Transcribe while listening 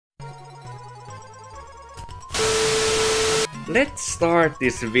Let's start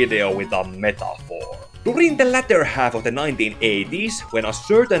this video with a metaphor. During the latter half of the 1980s, when a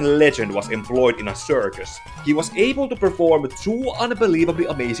certain legend was employed in a circus, he was able to perform two unbelievably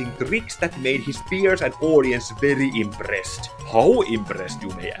amazing tricks that made his peers and audience very impressed. How impressed, you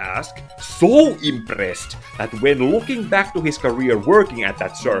may ask? So impressed that when looking back to his career working at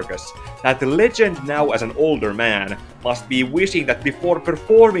that circus, that legend now as an older man must be wishing that before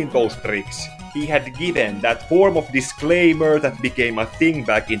performing those tricks, he had given that form of disclaimer that became a thing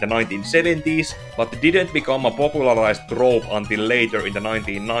back in the 1970s, but didn't become a popularized trope until later in the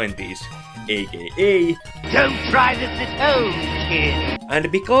 1990s, aka "Don't try this at home, kid."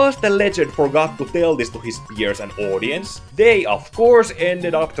 And because the legend forgot to tell this to his peers and audience, they of course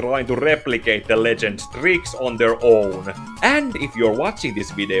ended up trying to replicate the legend's tricks on their own. And if you're watching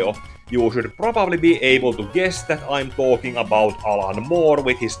this video, you should probably be able to guess that I'm talking about Alan Moore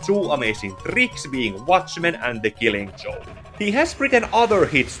with his two amazing tricks being Watchmen and The Killing Joke. He has written other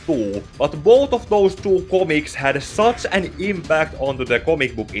hits too, but both of those two comics had such an impact onto the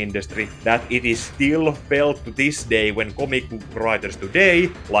comic book industry that it is still felt to this day when comic book writers today,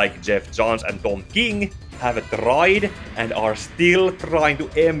 like Jeff Johns and Tom King, have tried and are still trying to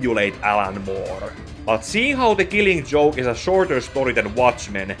emulate Alan Moore. But seeing how The Killing Joke is a shorter story than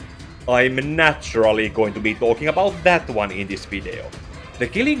Watchmen, I'm naturally going to be talking about that one in this video. The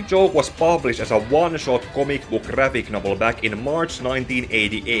Killing Joke was published as a one-shot comic book graphic novel back in March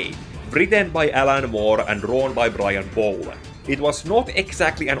 1988, written by Alan Moore and drawn by Brian Bowen. It was not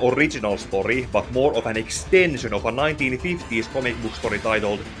exactly an original story, but more of an extension of a 1950s comic book story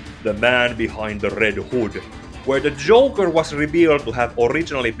titled The Man Behind the Red Hood, where the Joker was revealed to have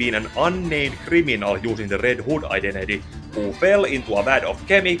originally been an unnamed criminal using the Red Hood identity, who fell into a vat of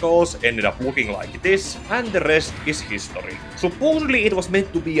chemicals, ended up looking like this, and the rest is history. Supposedly it was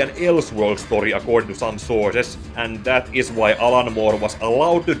meant to be an Elseworld story according to some sources, and that is why Alan Moore was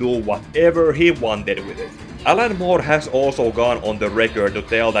allowed to do whatever he wanted with it. Alan Moore has also gone on the record to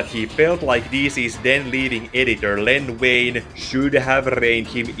tell that he felt like DC's then leading editor Len Wein should have reined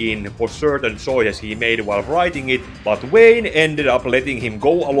him in for certain choices he made while writing it, but Wein ended up letting him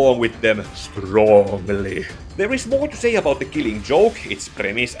go along with them strongly. There is more to say about The Killing Joke, its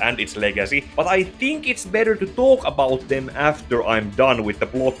premise and its legacy, but I think it's better to talk about them after I'm done with the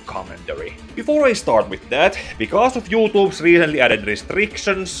plot commentary. Before I start with that, because of YouTube's recently added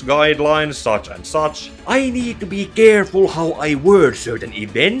restrictions, guidelines, such and such, I need to be careful how I word certain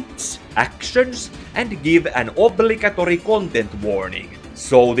events, actions, and give an obligatory content warning.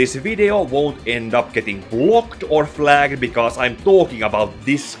 So this video won't end up getting blocked or flagged because I'm talking about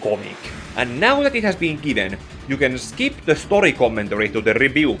this comic. And now that it has been given, you can skip the story commentary to the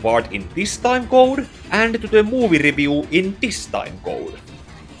review part in this time code, and to the movie review in this time code.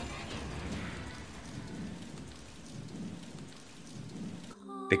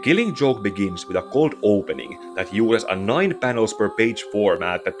 The Killing Joke begins with a cold opening that uses a 9 panels per page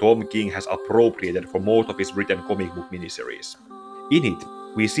format that Tom King has appropriated for most of his written comic book miniseries. In it,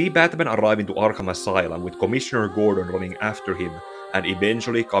 we see Batman arriving to Arkham Asylum with Commissioner Gordon running after him and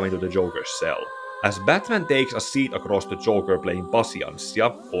eventually coming to the Joker's cell. As Batman takes a seat across the Joker playing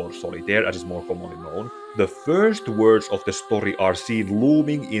Pasiancia, or Solitaire as is more commonly known, the first words of the story are seen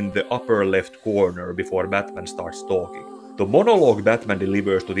looming in the upper left corner before Batman starts talking. The monologue Batman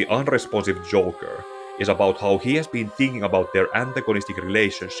delivers to the unresponsive Joker is about how he has been thinking about their antagonistic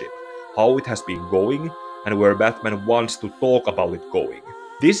relationship, how it has been going, and where Batman wants to talk about it going.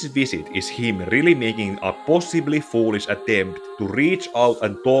 This visit is him really making a possibly foolish attempt to reach out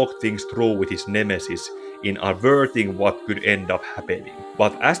and talk things through with his nemesis in averting what could end up happening.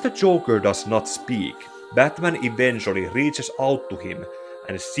 But as the Joker does not speak, Batman eventually reaches out to him,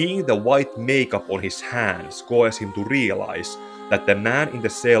 and seeing the white makeup on his hands causes him to realize that the man in the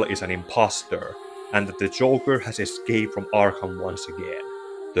cell is an imposter, and that the Joker has escaped from Arkham once again.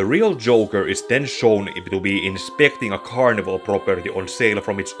 The real Joker is then shown to be inspecting a carnival property on sale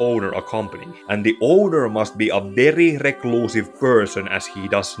from its owner accompanying, and the owner must be a very reclusive person as he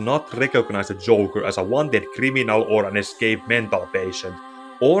does not recognize the Joker as a wanted criminal or an escaped mental patient,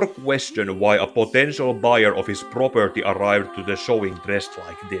 or question why a potential buyer of his property arrived to the showing dressed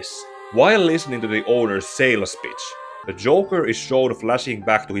like this. While listening to the owner's sales pitch, the Joker is shown flashing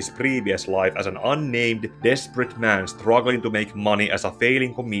back to his previous life as an unnamed, desperate man struggling to make money as a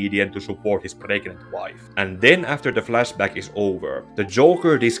failing comedian to support his pregnant wife. And then after the flashback is over, the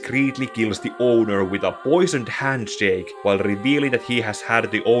Joker discreetly kills the owner with a poisoned handshake while revealing that he has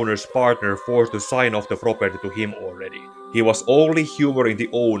had the owner's partner forced to sign off the property to him already. He was only humoring the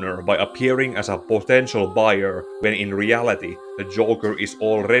owner by appearing as a potential buyer, when in reality, the Joker is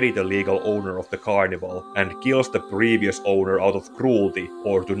already the legal owner of the carnival and kills the previous owner out of cruelty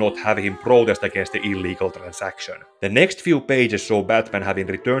or to not have him protest against the illegal transaction. The next few pages show Batman having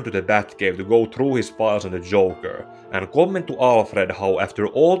returned to the Batcave to go through his files on the Joker, and comment to Alfred how after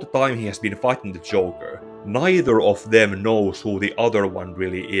all the time he has been fighting the Joker, neither of them knows who the other one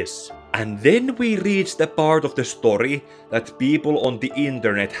really is. And then we reach the part of the story that people on the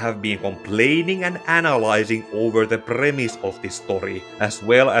internet have been complaining and analyzing over the premise of this story, as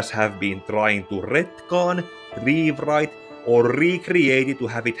well as have been trying to retcon, rewrite, or recreate it to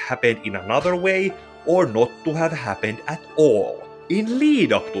have it happen in another way, or not to have happened at all. In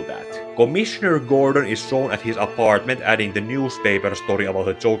lead up to that, Commissioner Gordon is shown at his apartment adding the newspaper story about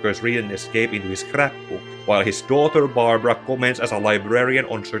the Joker's recent escape into his scrapbook, while his daughter Barbara comments as a librarian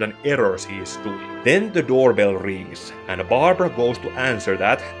on certain errors he is doing. Then the doorbell rings, and Barbara goes to answer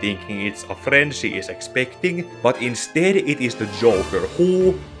that, thinking it's a friend she is expecting, but instead it is the Joker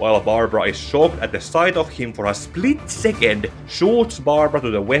who, while Barbara is shocked at the sight of him for a split second, shoots Barbara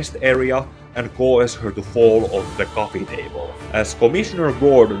to the west area and causes her to fall onto the coffee table. As Commissioner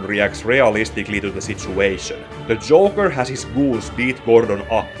Gordon reacts realistically to the situation, the Joker has his goons beat Gordon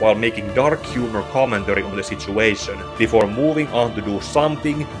up while making dark humor commentary on the situation, before moving on to do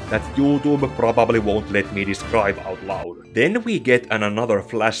something that YouTube probably won't let me describe out loud. Then we get another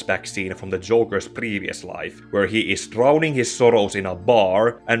flashback scene from the Joker's previous life, where he is drowning his sorrows in a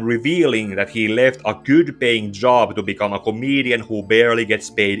bar and revealing that he left a good paying job to become a comedian who barely gets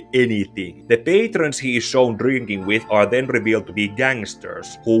paid anything. The patrons he is shown drinking with are then revealed to be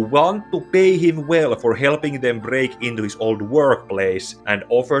gangsters, who want to pay him well for helping them break into his old workplace and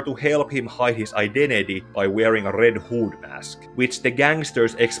offer to help him hide his identity by wearing a red hood mask, which the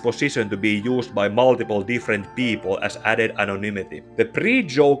gangsters exposition to be used by multiple different people as added anonymity. The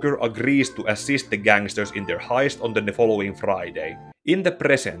pre-Joker agrees to assist the gangsters in their heist on the following Friday. In the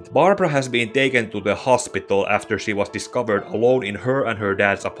present, Barbara has been taken to the hospital after she was discovered alone in her and her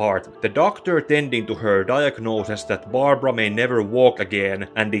dad's apartment. The doctor tending to her diagnoses that Barbara may never walk again,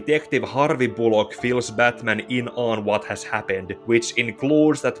 and Detective Harvey Bullock fills Batman in on what has happened, which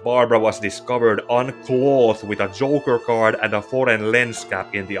includes that Barbara was discovered unclothed with a Joker card and a foreign lens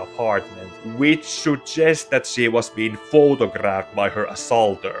cap in the apartment, which suggests that she was being photographed by her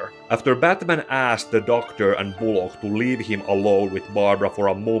assaulter. After Batman asks the doctor and Bullock to leave him alone with Barbara for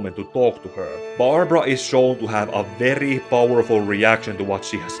a moment to talk to her, Barbara is shown to have a very powerful reaction to what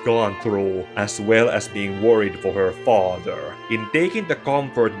she has gone through, as well as being worried for her father, in taking the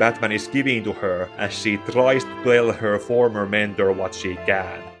comfort Batman is giving to her as she tries to tell her former mentor what she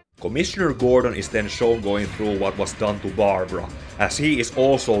can. Commissioner Gordon is then shown going through what was done to Barbara, as he is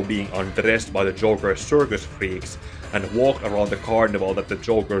also being undressed by the Joker's circus freaks and walked around the carnival that the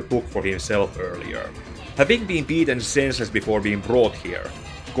Joker took for himself earlier. Having been beaten senseless before being brought here,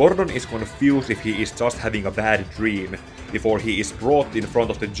 Gordon is confused if he is just having a bad dream before he is brought in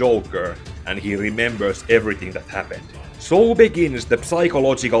front of the Joker and he remembers everything that happened. So begins the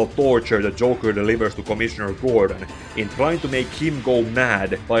psychological torture the Joker delivers to Commissioner Gordon in trying to make him go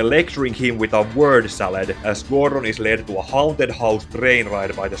mad by lecturing him with a word salad as Gordon is led to a haunted house train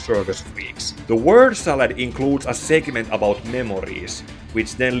ride by the circus freaks. The word salad includes a segment about memories,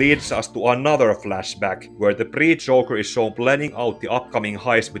 which then leads us to another flashback where the pre-Joker is shown planning out the upcoming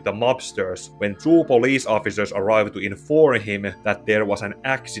heist with the mobsters when two police officers arrive to inform him that there was an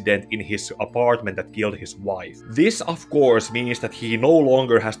accident in his apartment that killed his wife. This of course means that he no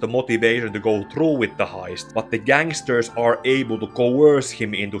longer has the motivation to go through with the heist, but the gangsters are able to coerce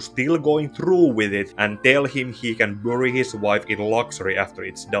him into still going through with it and tell him he can bury his wife in luxury after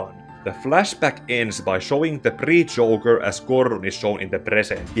it's done. The flashback ends by showing the pre-Joker as Gordon is shown in the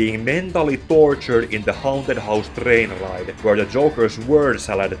present, being mentally tortured in the haunted house train ride, where the Joker's word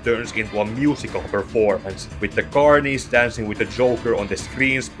salad turns into a musical performance, with the carnies dancing with the Joker on the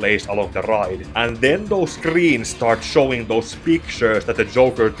screens placed along the ride. And then those screens start showing those pictures that the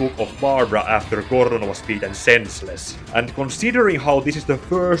Joker took of Barbara after Gordon was beaten senseless. And considering how this is the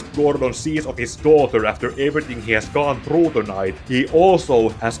first Gordon sees of his daughter after everything he has gone through tonight, he also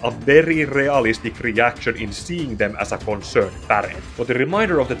has a very realistic reaction in seeing them as a concerned parent. For the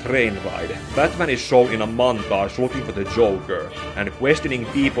reminder of the train ride, Batman is shown in a montage looking for the Joker and questioning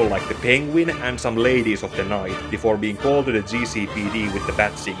people like the Penguin and some ladies of the night before being called to the GCPD with the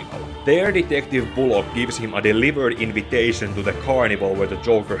bat signal. There, Detective Bullock gives him a delivered invitation to the carnival where the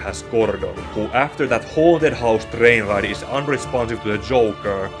Joker has Gordon, who after that haunted house train ride is unresponsive to the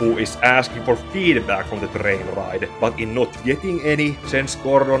Joker, who is asking for feedback from the train ride, but in not getting any, sends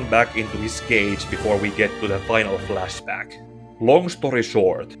Gordon back back into his cage before we get to the final flashback. Long story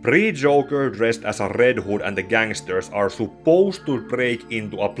short, pre-Joker dressed as a Red Hood and the gangsters are supposed to break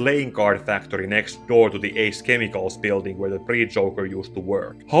into a playing card factory next door to the Ace Chemicals building where the pre-Joker used to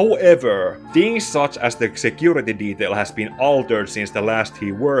work. However, things such as the security detail has been altered since the last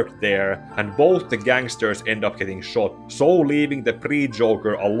he worked there, and both the gangsters end up getting shot, so leaving the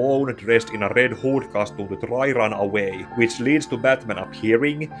pre-Joker alone dressed in a Red Hood costume to try run away, which leads to Batman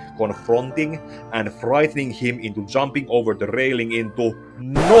appearing, confronting, and frightening him into jumping over the rail into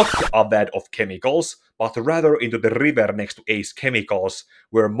not a vat of chemicals, but rather into the river next to Ace Chemicals,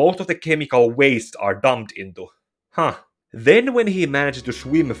 where most of the chemical wastes are dumped into. Then when he manages to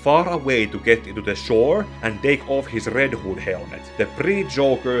swim far away to get into the shore and take off his Red Hood helmet, the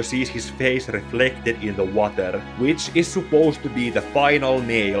pre-Joker sees his face reflected in the water, which is supposed to be the final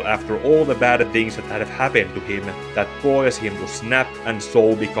nail after all the bad things that have happened to him that causes him to snap and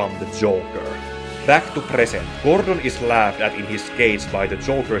so become the Joker. Back to present, Gordon is laughed at in his cage by the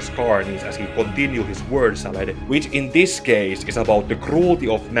Joker's carnies as he continues his word salad, which in this case is about the cruelty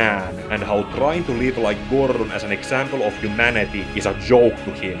of man and how trying to live like Gordon as an example of humanity is a joke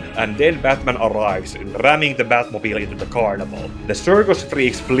to him. And then Batman arrives, ramming the Batmobile into the carnival. The circus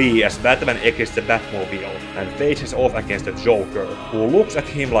freaks flee as Batman exits the Batmobile and faces off against the Joker, who looks at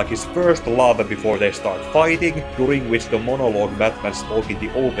him like his first love before they start fighting, during which the monologue Batman spoke in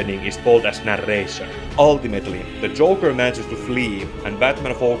the opening is told as narration. Ultimately, the Joker manages to flee, and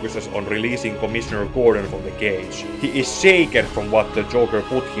Batman focuses on releasing Commissioner Gordon from the cage. He is shaken from what the Joker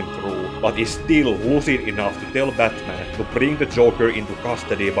put him through, but is still lucid enough to tell Batman to bring the Joker into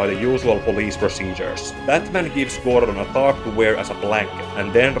custody by the usual police procedures. Batman gives Gordon a tarp to wear as a blanket,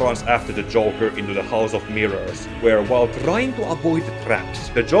 and then runs after the Joker into the House of Mirrors, where while trying to avoid the traps,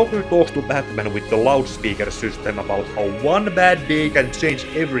 the Joker talks to Batman with the loudspeaker system about how one bad day can change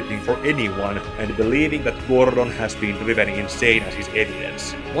everything for anyone, and believing that Gordon has been driven insane as his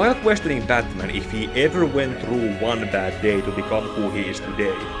evidence. While questioning Batman if he ever went through one bad day to become who he is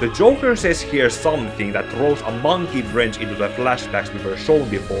today, the Joker says here something that throws a monkey wrench into the flashbacks we were shown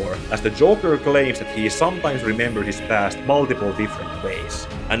before, as the Joker claims that he sometimes remembers his past multiple different ways.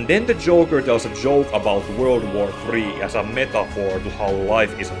 And then the Joker tells a joke about World War III as a metaphor to how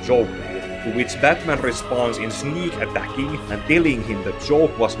life is a joke, to which Batman responds in sneak attacking and telling him the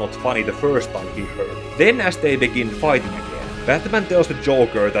joke was not funny the first time he heard. Then as they begin fighting again, Batman tells the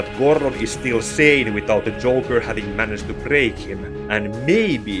Joker that Gordon is still sane without the Joker having managed to break him, and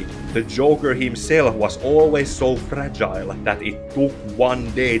maybe the Joker himself was always so fragile that it took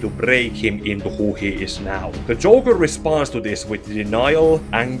one day to break him into who he is now. The Joker responds to this with denial,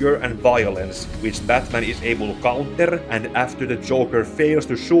 anger, and violence, which Batman is able to counter, and after the Joker fails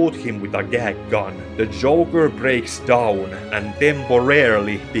to shoot him with a gag gun, the Joker breaks down and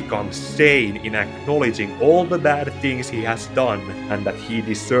temporarily becomes sane in acknowledging all the bad things he has done and that he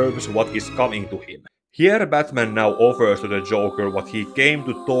deserves what is coming to him. Here Batman now offers to the Joker what he came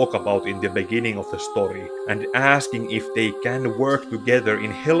to talk about in the beginning of the story, and asking if they can work together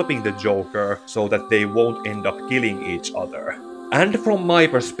in helping the Joker so that they won't end up killing each other. And from my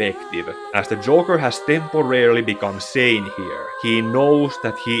perspective, as the Joker has temporarily become sane here, he knows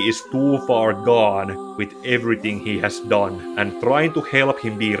that he is too far gone with everything he has done, and trying to help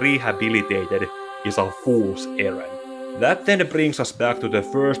him be rehabilitated is a fool's errand. That then brings us back to the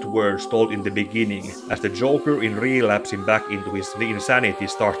first words told in the beginning, as the Joker in relapsing back into his insanity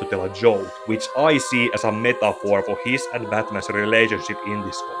starts to tell a joke, which I see as a metaphor for his and Batman's relationship in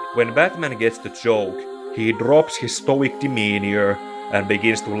this comic. When Batman gets the joke, he drops his stoic demeanor and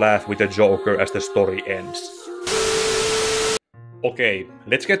begins to laugh with the Joker as the story ends. Okay,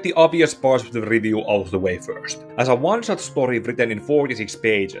 let's get the obvious parts of the review out of the way first. As a one-shot story written in 46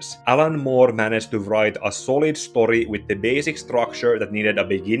 pages, Alan Moore managed to write a solid story with the basic structure that needed a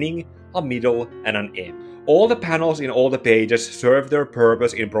beginning, a middle, and an end. All the panels in all the pages serve their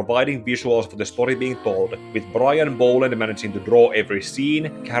purpose in providing visuals for the story being told, with Brian Boland managing to draw every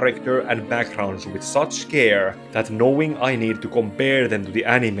scene, character, and backgrounds with such care that knowing I need to compare them to the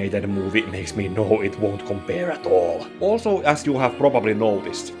animated movie makes me know it won't compare at all. Also, as you have probably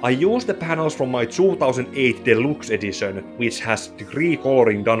noticed, I used the panels from my 2008 Deluxe edition, which has the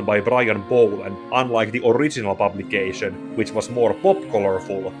recoloring done by Brian Boland, unlike the original publication, which was more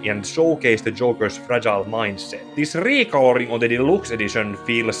pop-colorful and showcased the Joker's fragile mindset. This recoloring on the Deluxe edition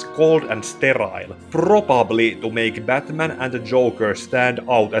feels cold and sterile, probably to make Batman and the Joker stand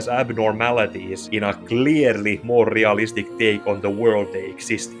out as abnormalities in a clearly more realistic take on the world they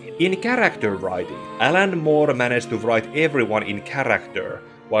exist in. In character writing, Alan Moore managed to write everyone in character,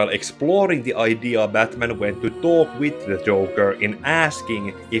 while exploring the idea, Batman went to talk with the Joker in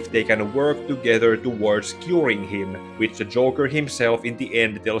asking if they can work together towards curing him, which the Joker himself in the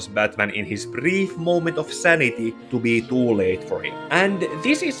end tells Batman in his brief moment of sanity to be too late for him. And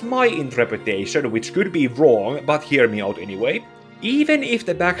this is my interpretation, which could be wrong, but hear me out anyway. Even if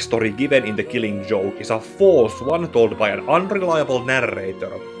the backstory given in The Killing Joke is a false one told by an unreliable narrator,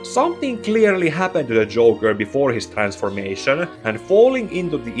 something clearly happened to the Joker before his transformation, and falling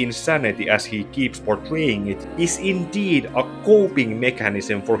into the insanity as he keeps portraying it is indeed a coping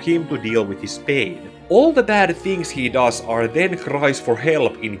mechanism for him to deal with his pain. All the bad things he does are then cries for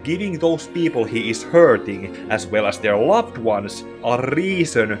help in giving those people he is hurting, as well as their loved ones, a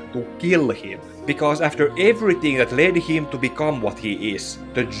reason to kill him. Because after everything that led him to become what he is,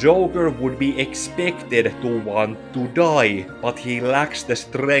 the Joker would be expected to want to die, but he lacks the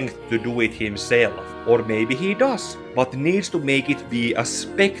strength to do it himself. Or maybe he does, but needs to make it be a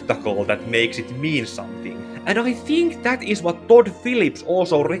spectacle that makes it mean something. And I think that is what Todd Phillips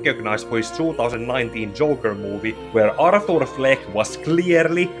also recognized for his 2019 Joker movie, where Arthur Fleck was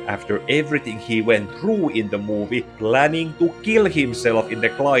clearly, after everything he went through in the movie, planning to kill himself in the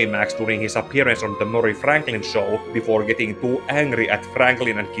climax during his appearance on the Murray Franklin show before getting too angry at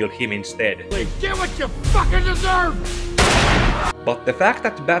Franklin and killed him instead. Get what you fucking deserve! But the fact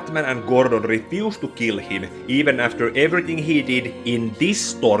that Batman and Gordon refused to kill him, even after everything he did in this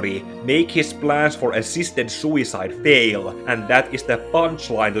story, make his plans for assisted suicide fail, and that is the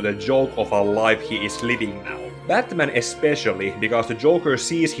punchline to the joke of a life he is living now. Batman especially, because the Joker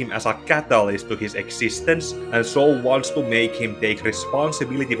sees him as a catalyst to his existence, and so wants to make him take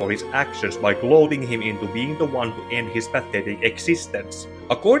responsibility for his actions by clothing him into being the one to end his pathetic existence.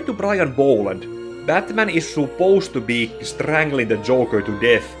 According to Brian Boland, Batman is supposed to be strangling the Joker to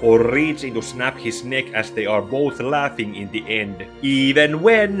death or reaching to snap his neck as they are both laughing in the end. Even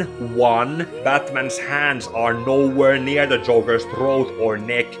when 1. Batman's hands are nowhere near the Joker's throat or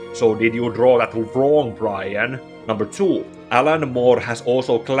neck, so did you draw that wrong, Brian? Number 2. Alan Moore has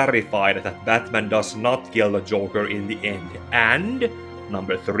also clarified that Batman does not kill the Joker in the end. And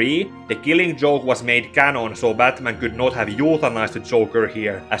Number 3. The Killing Joke was made canon, so Batman could not have euthanized the Joker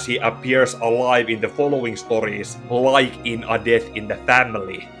here, as he appears alive in the following stories, like in A Death in the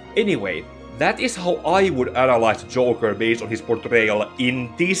Family. Anyway, that is how I would analyze the Joker based on his portrayal in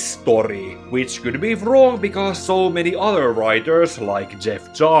this story, which could be wrong because so many other writers, like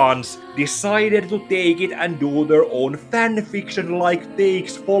Jeff Johns, decided to take it and do their own fanfiction-like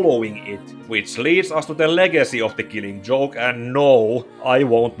takes following it. Which leads us to the legacy of The Killing Joke, and no, I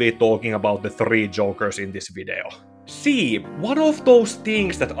won't be talking about the 3 Jokers in this video. See, one of those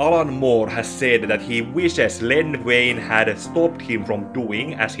things that Alan Moore has said that he wishes Len Wein had stopped him from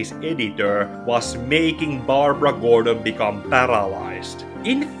doing as his editor was making Barbara Gordon become paralyzed.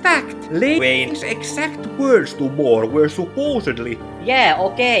 In fact, Len Wein's exact words to Moore were supposedly, "Yeah,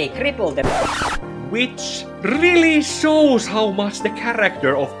 okay, cripple them." Which really shows how much the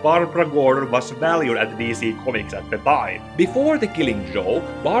character of Barbara Gordon was valued at DC Comics at the time. Before The Killing Joke,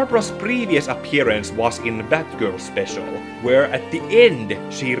 Barbara's previous appearance was in Batgirl special, where at the end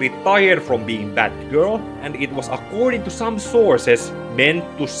she retired from being Batgirl, and it was, according to some sources, meant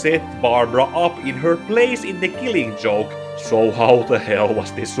to set Barbara up in her place in The Killing Joke. So how the hell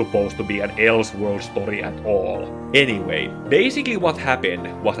was this supposed to be an Elseworld story at all? Anyway, basically what happened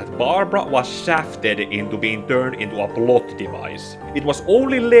was that Barbara was shafted into being turned into a plot device. It was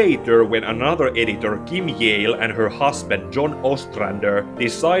only later when another editor, Kim Yale, and her husband John Ostrander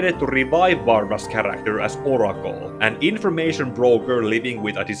decided to revive Barbara's character as Oracle, an information broker living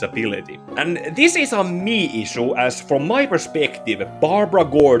with a disability. And this is a me issue, as from my perspective, Barbara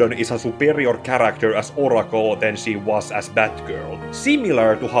Gordon is a superior character as Oracle than she was as Batgirl.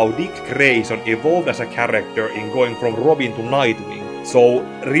 Similar to how Dick Grayson evolved as a character in going from Robin to Nightwing. So,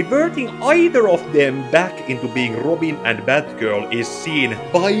 reverting either of them back into being Robin and Batgirl is seen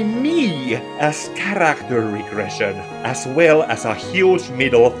by me as character regression, as well as a huge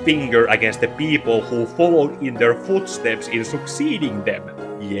middle finger against the people who followed in their footsteps in succeeding them.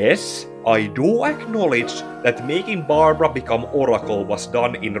 Yes, I do acknowledge that making Barbara become Oracle was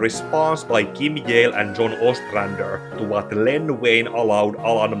done in response by Kim Yale and John Ostrander to what Len Wein allowed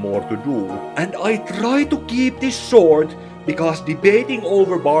Alan Moore to do. And I try to keep this short because debating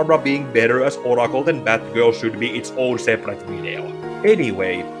over Barbara being better as Oracle than Batgirl should be its own separate video.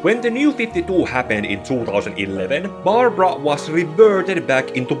 Anyway, when the New 52 happened in 2011, Barbara was reverted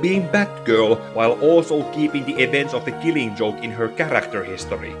back into being Batgirl while also keeping the events of The Killing Joke in her character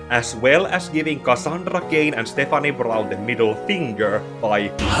history, as well as giving Cassandra Cain and Stephanie Brown the middle finger by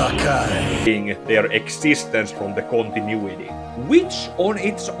cutting their existence from the continuity. which on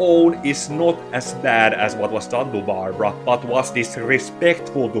its own is not as bad as what was done to Barbara, but was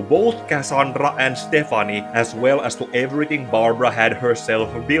disrespectful to both Cassandra and Stephanie, as well as to everything Barbara had herself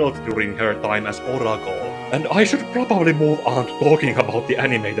built during her time as Oracle. And I should probably move on to talking about the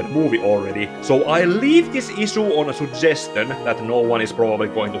animated movie already, so I leave this issue on a suggestion that no one is probably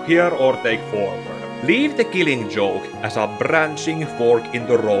going to hear or take forward. Leave the Killing Joke as a branching fork in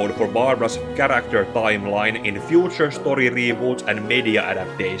the road for Barbara's character timeline in future story reboots and media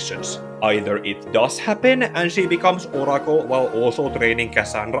adaptations. Either it does happen and she becomes Oracle while also training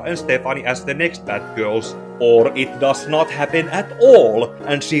Cassandra and Stephanie as the next Batgirls, or it does not happen at all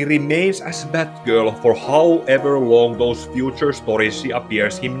and she remains as Batgirl for however long those future stories she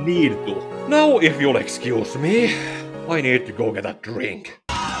appears him need to. Now if you'll excuse me, I need to go get a drink.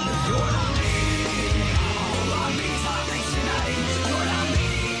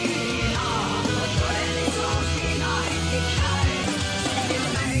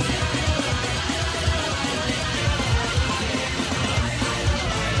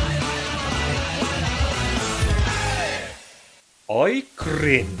 I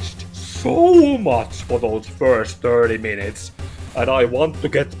cringed so much for those first 30 minutes, and I want to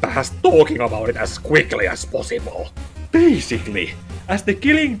get past talking about it as quickly as possible. Basically, as The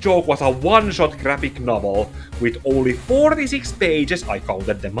Killing Joke was a one-shot graphic novel with only 46 pages, I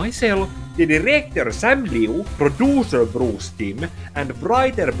counted them myself, the director Sam Liu, producer Bruce Timm, and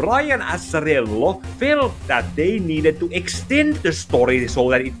writer Brian Azzarello felt that they needed to extend the story so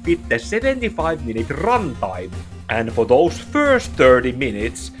that it fit the 75-minute runtime. And for those first 30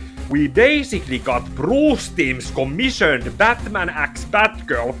 minutes, we basically got Bruce Timm's commissioned Batman x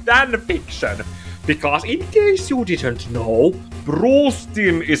Batgirl fanfiction. Because in case you didn't know, Bruce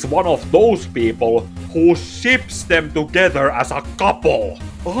Timm is one of those people who ships them together as a couple.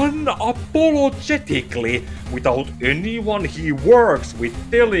 Unapologetically, without anyone he works with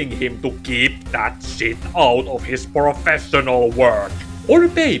telling him to keep that shit out of his professional work. On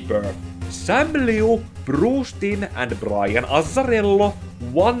paper, Sam Liu, Bruce Timm and Brian Azzarello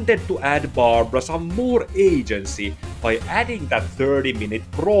wanted to add Barbara some more agency by adding that 30-minute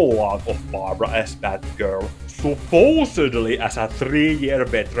prologue of Barbara as Batgirl, supposedly as a 3-year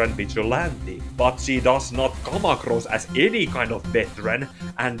veteran vigilante. But she does not come across as any kind of veteran,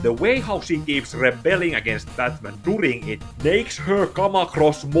 and the way how she keeps rebelling against Batman during it makes her come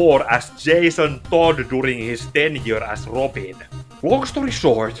across more as Jason Todd during his tenure as Robin. Long story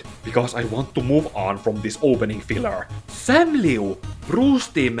short, because I want to move on from this opening filler, Sam Liu, Bruce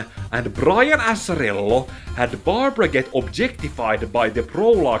Timm and Brian Azzarello had Barbara get objectified by the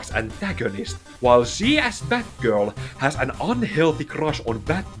prologue's antagonist, while she as Batgirl has an unhealthy crush on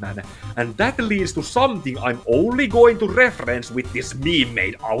Batman, and that leads to something I'm only going to reference with this meme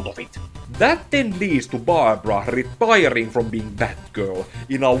made out of it. That then leads to Barbara retiring from being Batgirl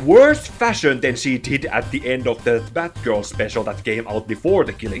in a worse fashion than she did at the end of the Batgirl special that came out before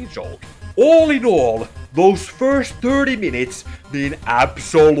The Killing Joke. All in all, those first 30 minutes mean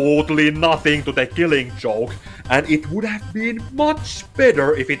absolutely nothing to The Killing Joke, and it would have been much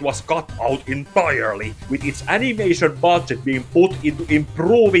better if it was cut out entirely, with its animation budget being put into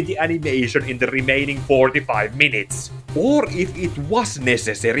improving the animation in the remaining 45 minutes. Or if it was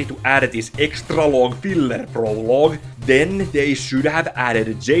necessary to add this extra long filler prologue, then they should have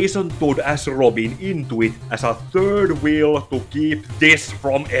added Jason Todd as Robin into it as a third wheel to keep this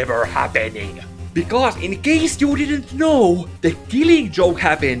from ever happening. Because in case you didn't know, The Killing Joke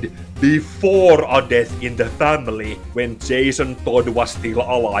happened before a death in the family, when Jason Todd was still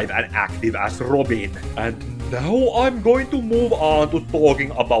alive and active as Robin. And now I'm going to move on to talking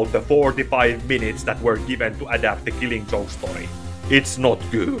about the 45 minutes that were given to adapt The Killing Joke story. It's not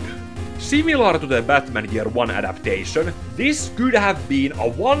good. Similar to the Batman Year 1 adaptation, this could have been a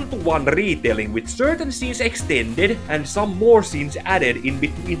one-to-one retelling with certain scenes extended and some more scenes added in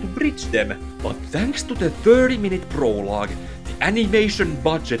between to bridge them, but thanks to the 30-minute prologue, the animation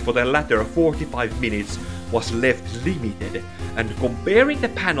budget for the latter 45 minutes was left limited, and comparing the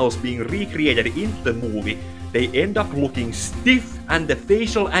panels being recreated into the movie, they end up looking stiff and the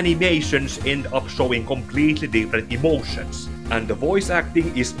facial animations end up showing completely different emotions. And the voice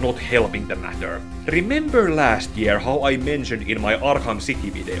acting is not helping the matter. Remember last year how I mentioned in my Arkham City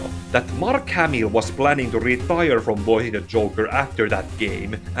video that Mark Hamill was planning to retire from voicing the Joker after that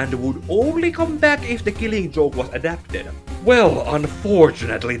game and would only come back if The Killing Joke was adapted? Well,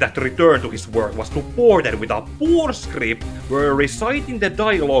 unfortunately, that return to his work was supported with a poor script where reciting the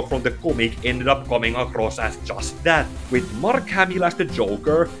dialogue from the comic ended up coming across as just that, with Mark Hamill as the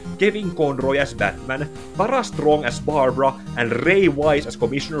Joker, Kevin Conroy as Batman, Tara Strong as Barbara, and Ray Wise as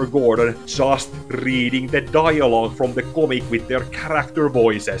Commissioner Gordon just reading the dialogue from the comic with their character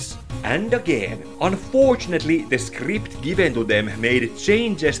voices. And again, unfortunately, the script given to them made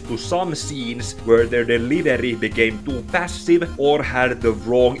changes to some scenes where their delivery became too passive or had the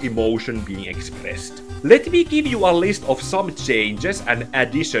wrong emotion being expressed. Let me give you a list of some changes and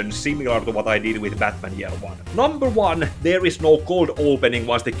additions similar to what I did with Batman Year 1. Number 1, there is no cold opening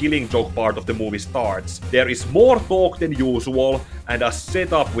once the Killing Joke part of the movie starts. There is more talk than usual, and a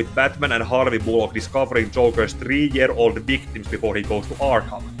setup with Batman and Harvey Bullock discovering Joker's 3-year-old victims before he goes to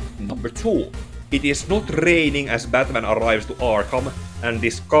Arkham. Number 2. It is not raining as Batman arrives to Arkham, and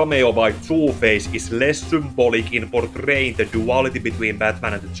this cameo by Two-Face is less symbolic in portraying the duality between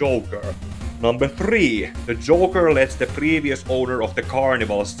Batman and the Joker. Number 3. The Joker lets the previous owner of the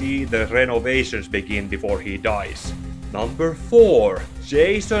carnival see the renovations begin before he dies. Number 4.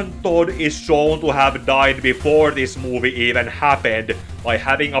 Jason Todd is shown to have died before this movie even happened by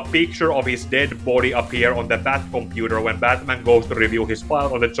having a picture of his dead body appear on the Bat computer when Batman goes to review his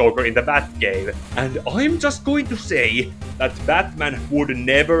file on the Joker in the Batcave. And I'm just going to say that Batman would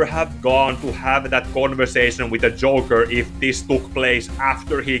never have gone to have that conversation with the Joker if this took place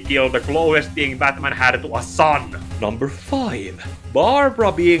after he killed the closest thing Batman had to a son. Number 5.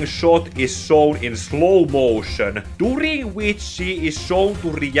 Barbara being shot is shown in slow motion, during which she is shown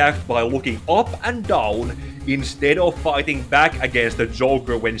to react by looking up and down instead of fighting back against the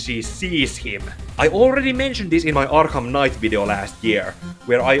Joker when she sees him. I already mentioned this in my Arkham Knight video last year,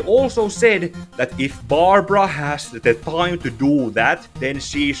 where I also said that if Barbara has the time to do that, then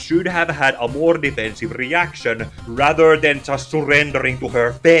she should have had a more defensive reaction rather than just surrendering to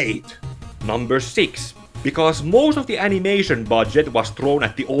her fate. Number 6. Because most of the animation budget was thrown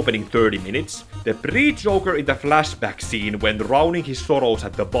at the opening 30 minutes, the pre-Joker in the flashback scene when drowning his sorrows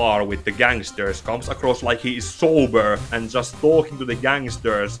at the bar with the gangsters comes across like he is sober and just talking to the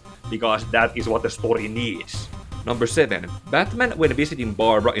gangsters because that is what the story needs. Number 7. Batman when visiting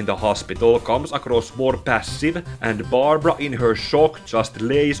Barbara in the hospital comes across more passive, and Barbara in her shock just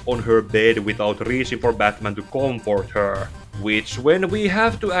lays on her bed without reaching for Batman to comfort her. Which, when we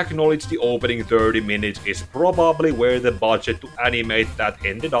have to acknowledge the opening 30 minutes, is probably where the budget to animate that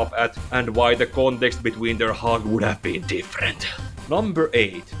ended up at, and why the context between their hug would have been different. Number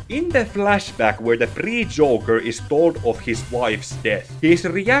 8. In the flashback where the pre-Joker is told of his wife's death, his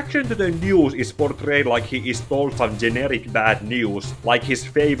reaction to the news is portrayed like he is told some generic bad news, like his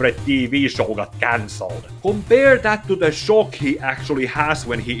favorite TV show got cancelled. Compare that to the shock he actually has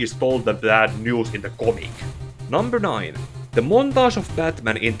when he is told the bad news in the comic. Number 9. The montage of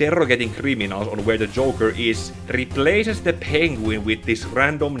Batman interrogating criminals on where the Joker is replaces the Penguin with this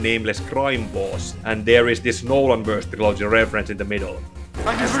random nameless crime boss, and there is this Nolanverse trilogy reference in the middle.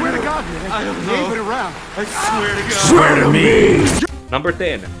 I swear to God, man. I don't know. Keep it around. I swear to God. Swear to me! Number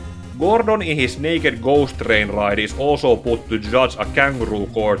 10. Gordon in his naked ghost train ride is also put to judge a kangaroo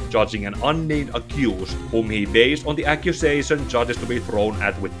court judging an unnamed accused, whom he based on the accusation judges to be thrown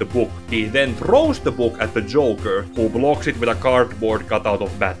at with the book. He then throws the book at the Joker, who blocks it with a cardboard cutout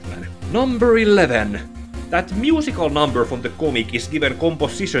of Batman. Number 11. That musical number from the comic is given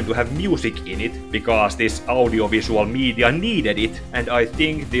composition to have music in it, because this audiovisual media needed it, and I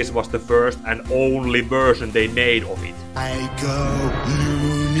think this was the first and only version they made of it. I go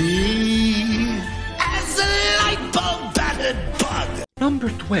loony as a light bulb battered bug. Number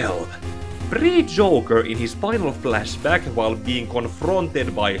 12. Pre-Joker in his final flashback while being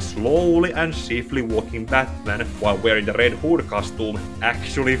confronted by a slowly and swiftly walking Batman while wearing the Red Hood costume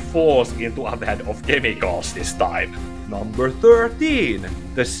actually falls into a vat of chemicals this time. Number 13.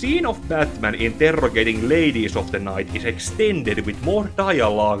 The scene of Batman interrogating ladies of the night is extended with more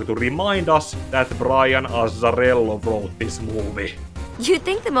dialogue to remind us that Brian Azzarello wrote this movie. You'd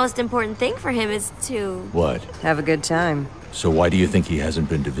think the most important thing for him is to... What? Have a good time. So why do you think he hasn't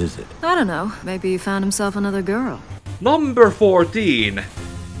been to visit? I don't know. Maybe he found himself another girl. Number 14.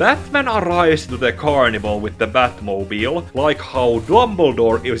 Batman arrives to the carnival with the Batmobile, like how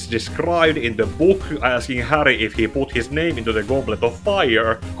Dumbledore is described in the book asking Harry if he put his name into the Goblet of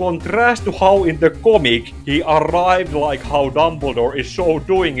Fire, contrast to how in the comic he arrived like how Dumbledore is shown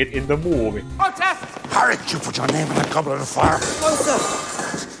doing it in the movie. Harry, did you put your name in the goblet of fire? No, sir.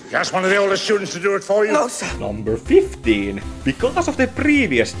 You asked one of the oldest students to do it for you? No, sir. Number 15. Because of the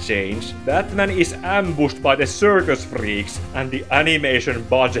previous change, Batman is ambushed by the circus freaks and the animation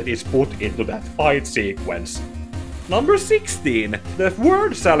budget is put into that fight sequence. Number 16. The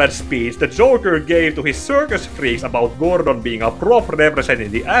word salad speech the Joker gave to his circus freaks about Gordon being a prop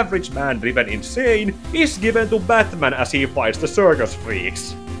representing the average man driven insane is given to Batman as he fights the circus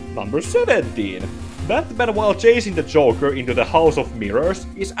freaks. Number 17. Batman, while chasing the Joker into the House of Mirrors,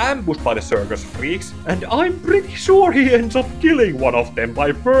 is ambushed by the circus freaks, and I'm pretty sure he ends up killing one of them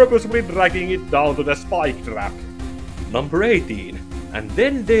by purposefully dragging it down to the spike trap. Number 18. And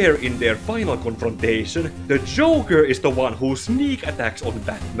then there in their final confrontation, the Joker is the one who sneak attacks on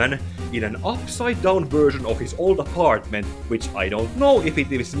Batman in an upside down version of his old apartment, which I don't know if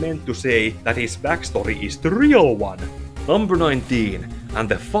it is meant to say that his backstory is the real one. Number 19. And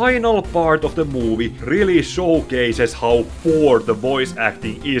the final part of the movie really showcases how poor the voice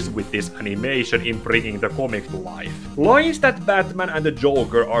acting is with this animation in bringing the comic to life. Lines that Batman and the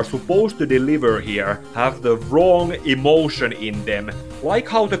Joker are supposed to deliver here have the wrong emotion in them, like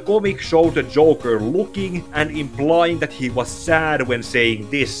how the comic showed the Joker looking and implying that he was sad when saying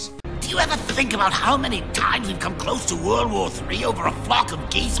this. Do you ever think about how many times we've come close to World War III over a flock of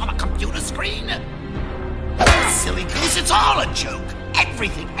geese on a computer screen? Silly goose, it's all a joke.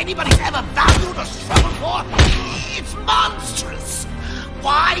 Everything anybody's ever valued or struggled for, it's monstrous.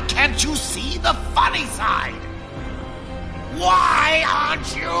 Why can't you see the funny side? Why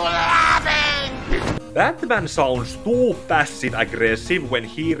aren't you laughing? Batman sounds too passive-aggressive when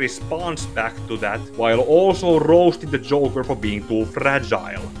he responds back to that, while also roasting the Joker for being too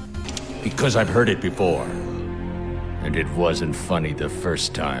fragile. Because I've heard it before. And it wasn't funny the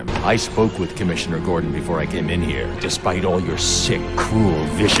first time. I spoke with Commissioner Gordon before I came in here. Despite all your sick, cruel,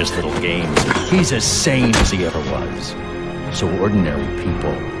 vicious little games, he's as sane as he ever was. So ordinary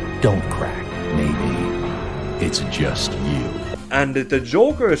people don't crack. Maybe it's just you. And the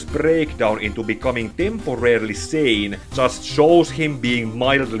Joker's breakdown into becoming temporarily sane just shows him being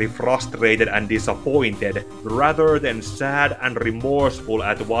mildly frustrated and disappointed, rather than sad and remorseful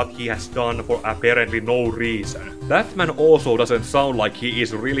at what he has done for apparently no reason. Batman also doesn't sound like he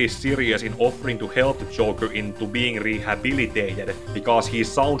is really serious in offering to help the Joker into being rehabilitated, because he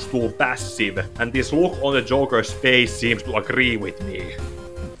sounds too passive, and this look on the Joker's face seems to agree with me.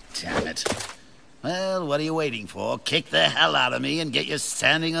 Damn it. Well, what are you waiting for? Kick the hell out of me and get your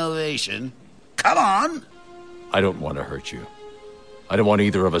standing ovation. Come on! I don't want to hurt you. I don't want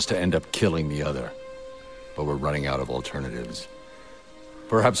either of us to end up killing the other. But we're running out of alternatives.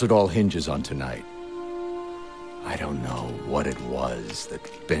 Perhaps it all hinges on tonight. I don't know what it was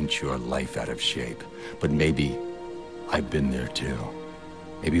that bent your life out of shape, but maybe I've been there too.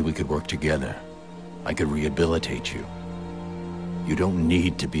 Maybe we could work together. I could rehabilitate you. You don't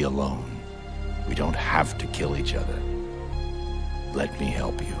need to be alone. We don't have to kill each other. Let me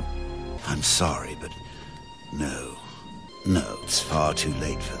help you. I'm sorry, but no. No, it's far too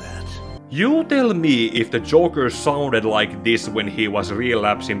late for that. You tell me if the Joker sounded like this when he was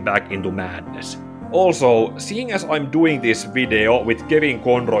relapsing back into madness. Also, seeing as I'm doing this video with Kevin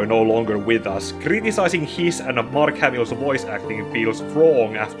Conroy no longer with us, criticizing his and Mark Hamill's voice acting feels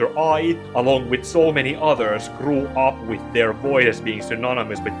wrong after I, along with so many others, grew up with their voices being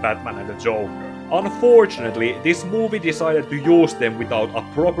synonymous with Batman and the Joker. Unfortunately, this movie decided to use them without a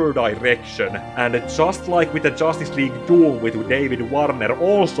proper direction, and just like with the Justice League Doom with David Warner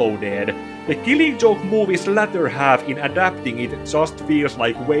also did, the Killing Joke movie's latter half in adapting it just feels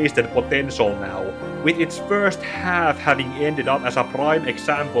like wasted potential now, with its first half having ended up as a prime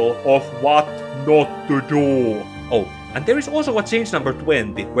example of what not to do. Oh, and there is also a change number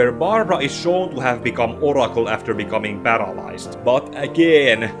 20, where Barbara is shown to have become Oracle after becoming paralyzed. But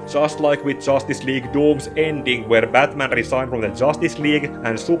again, just like with Justice League Doom's ending, where Batman resigned from the Justice League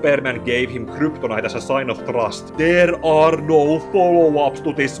and Superman gave him kryptonite as a sign of trust, there are no follow-ups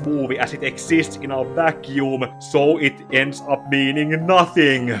to this movie as it exists in a vacuum, so it ends up meaning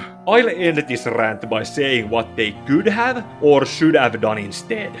nothing. I'll end this rant by saying what they could have or should have done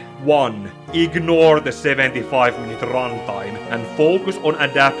instead. 1. Ignore the 75-minute runtime and focus on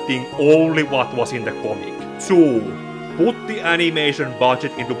adapting only what was in the comic. 2. Put the animation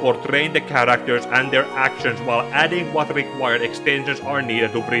budget into portraying the characters and their actions while adding what required extensions are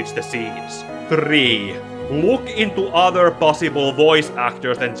needed to bridge the scenes. 3. Look into other possible voice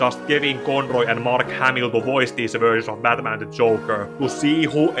actors than just Kevin Conroy and Mark Hamill to voice these versions of Batman and the Joker to see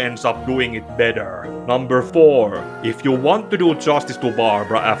who ends up doing it better. Number 4. If you want to do justice to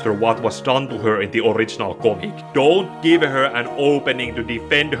Barbara after what was done to her in the original comic, don't give her an opening to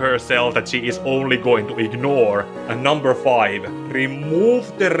defend herself that she is only going to ignore. And number 5.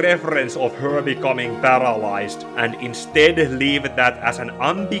 Remove the reference of her becoming paralyzed and instead leave that as an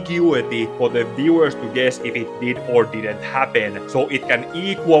ambiguity for the viewers to guess if it did or didn't happen, so it can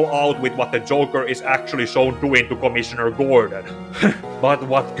equal out with what the Joker is actually shown doing to Commissioner Gordon. But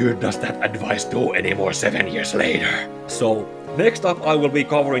what good does that advice do anymore 7 years later? So, next up I will be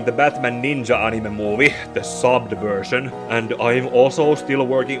covering the Batman Ninja anime movie, the subbed version, and I'm also still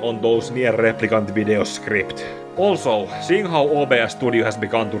working on those Nier Replicant video script. Also, seeing how OBS Studio has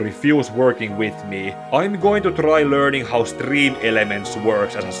begun to refuse working with me, I'm going to try learning how Stream Elements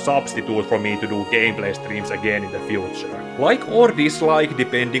works as a substitute for me to do gameplay streams again in the future. Like or dislike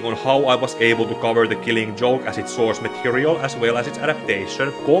depending on how I was able to cover The Killing Joke as its source material as well as its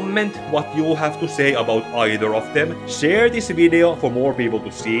adaptation. Comment what you have to say about either of them, share this video for more people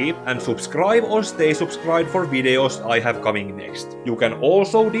to see, and subscribe or stay subscribed for videos I have coming next. You can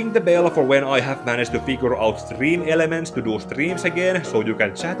also ding the bell for when I have managed to figure out Stream Elements to do streams again, so you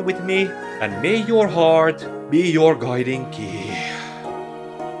can chat with me, and may your heart be your guiding key.